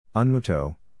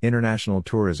UNMTO, international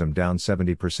tourism down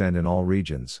 70% in all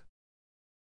regions.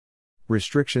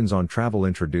 Restrictions on travel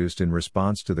introduced in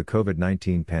response to the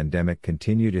COVID-19 pandemic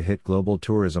continue to hit global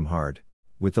tourism hard,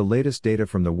 with the latest data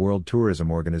from the World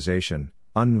Tourism Organization,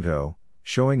 UNMTO,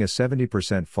 showing a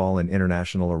 70% fall in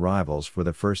international arrivals for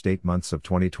the first 8 months of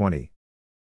 2020.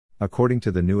 According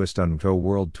to the newest UNMTO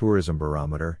World Tourism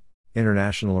Barometer,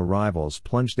 international arrivals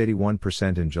plunged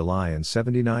 81% in July and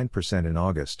 79% in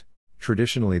August,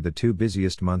 traditionally the two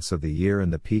busiest months of the year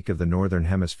and the peak of the Northern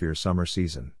Hemisphere summer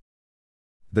season.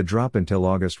 The drop until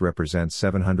August represents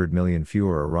 700 million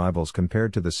fewer arrivals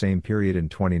compared to the same period in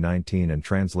 2019 and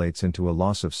translates into a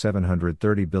loss of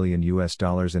 $730 billion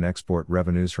in export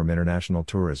revenues from international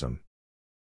tourism.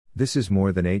 This is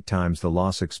more than 8 times the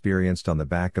loss experienced on the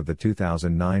back of the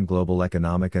 2009 global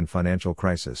economic and financial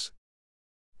crisis.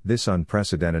 This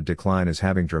unprecedented decline is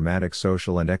having dramatic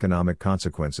social and economic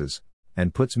consequences,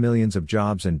 and puts millions of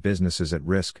jobs and businesses at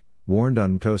risk, warned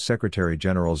UNMTO Secretary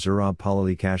General Zurab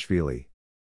Palilikashvili.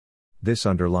 This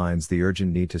underlines the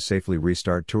urgent need to safely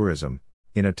restart tourism,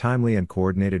 in a timely and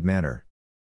coordinated manner.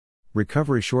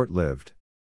 Recovery short-lived.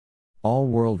 All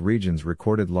world regions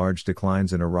recorded large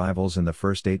declines in arrivals in the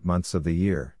first 8 months of the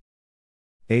year.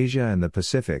 Asia and the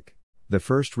Pacific, the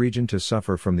first region to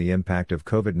suffer from the impact of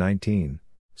COVID-19,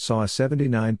 saw a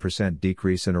 79%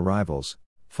 decrease in arrivals,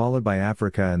 followed by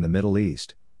Africa and the Middle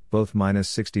East, both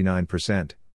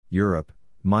 -69%, Europe,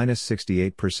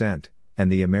 -68%,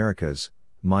 and the Americas,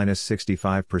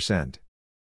 -65%.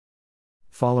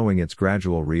 Following its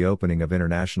gradual reopening of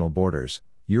international borders,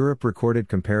 Europe recorded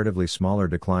comparatively smaller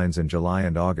declines in July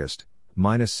and August,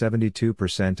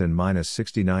 -72% and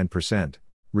 -69%,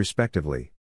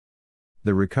 respectively.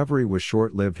 The recovery was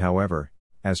short-lived, however,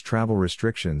 as travel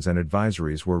restrictions and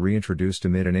advisories were reintroduced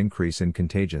amid an increase in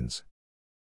contagions.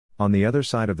 On the other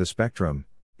side of the spectrum,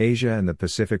 Asia and the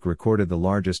Pacific recorded the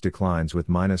largest declines with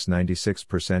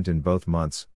 -96% in both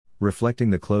months, reflecting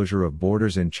the closure of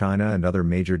borders in China and other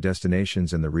major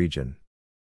destinations in the region.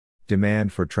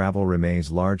 Demand for travel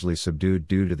remains largely subdued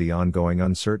due to the ongoing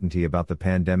uncertainty about the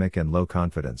pandemic and low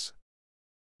confidence.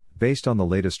 Based on the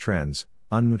latest trends,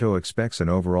 UNMTO expects an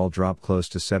overall drop close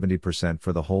to 70%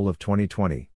 for the whole of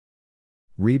 2020.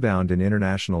 Rebound in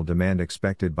international demand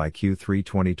expected by Q3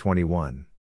 2021.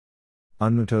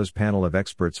 UNMTO's panel of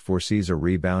experts foresees a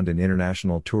rebound in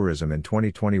international tourism in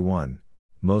 2021,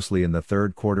 mostly in the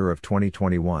third quarter of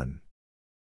 2021.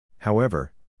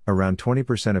 However, around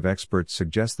 20% of experts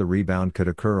suggest the rebound could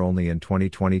occur only in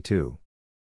 2022.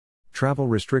 Travel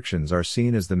restrictions are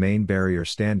seen as the main barrier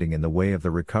standing in the way of the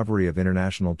recovery of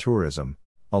international tourism,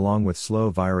 along with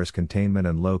slow virus containment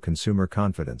and low consumer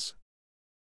confidence.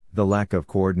 The lack of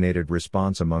coordinated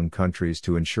response among countries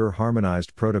to ensure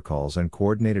harmonized protocols and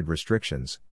coordinated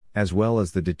restrictions, as well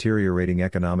as the deteriorating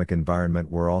economic environment,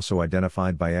 were also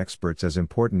identified by experts as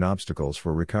important obstacles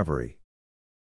for recovery.